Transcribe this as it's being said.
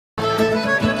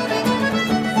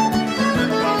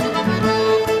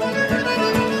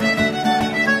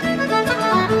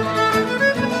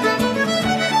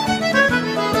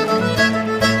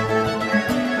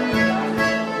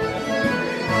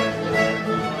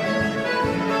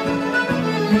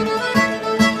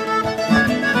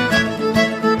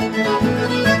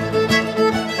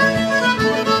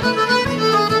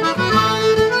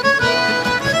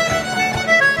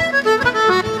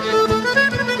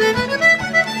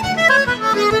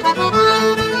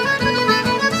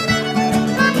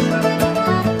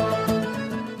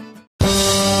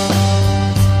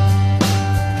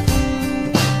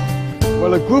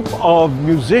group of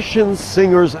musicians,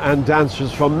 singers and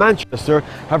dancers from Manchester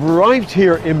have arrived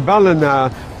here in Ballina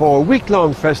for a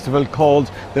week-long festival called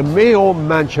the Mayo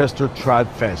Manchester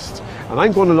TRADFEST. And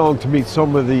I'm going along to meet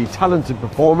some of the talented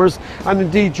performers and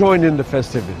indeed join in the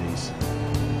festivities.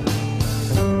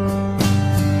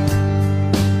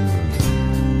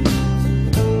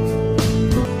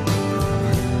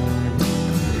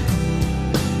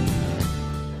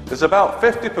 There's about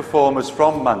 50 performers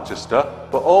from Manchester,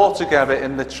 but altogether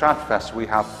in the TRADFEST we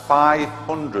have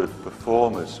 500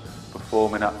 performers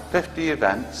performing at 50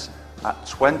 events at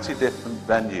 20 different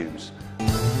venues.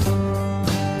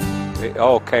 It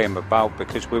all came about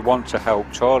because we want to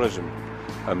help tourism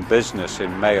and business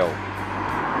in Mayo,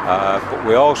 but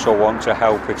we also want to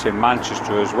help it in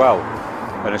Manchester as well,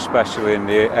 and especially in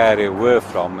the area we're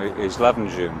from is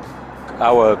Levenshulme.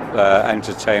 Our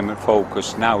entertainment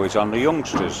focus now is on the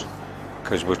youngsters,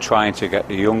 because we're trying to get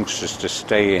the youngsters to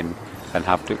stay in and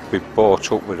have to be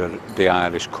brought up with the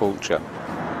Irish culture.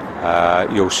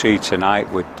 You'll see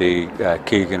tonight with the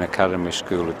Hennigan Academy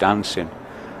School of Dancing,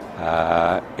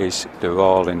 they're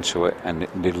all into it and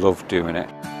they love doing it.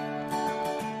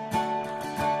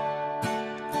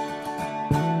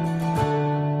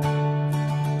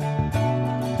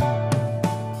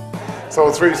 So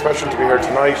it's really special to be here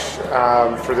tonight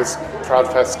for this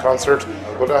TRADFEST concert.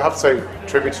 But I have to say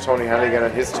tribute to Tony Hennigan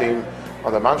and his team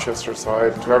on the Manchester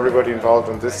side, to everybody involved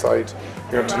on this side.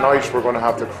 You know, tonight we're going to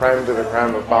have the creme de la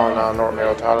creme of Ballina and North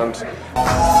Mayo talent.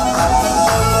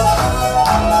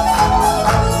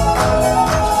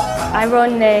 I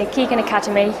run the Hennigan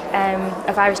Academy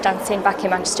of Irish Dancing back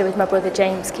in Manchester with my brother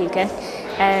James Hennigan,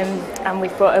 and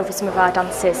we've brought over some of our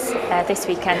dancers this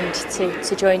weekend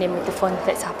to join in with the fun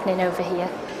that's happening over here.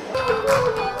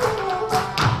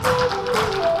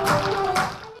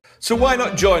 So why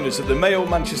not join us at the Mayo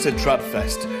Manchester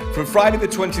TRADFEST from Friday the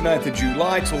 29th of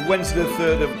July till Wednesday the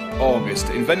 3rd of August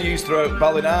in venues throughout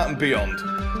Ballina and beyond.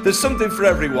 There's something for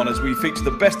everyone as we feature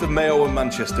the best of Mayo and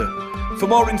Manchester. For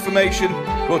more information,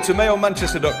 go to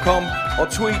mayomanchester.com or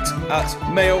tweet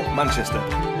at Mayo Manchester.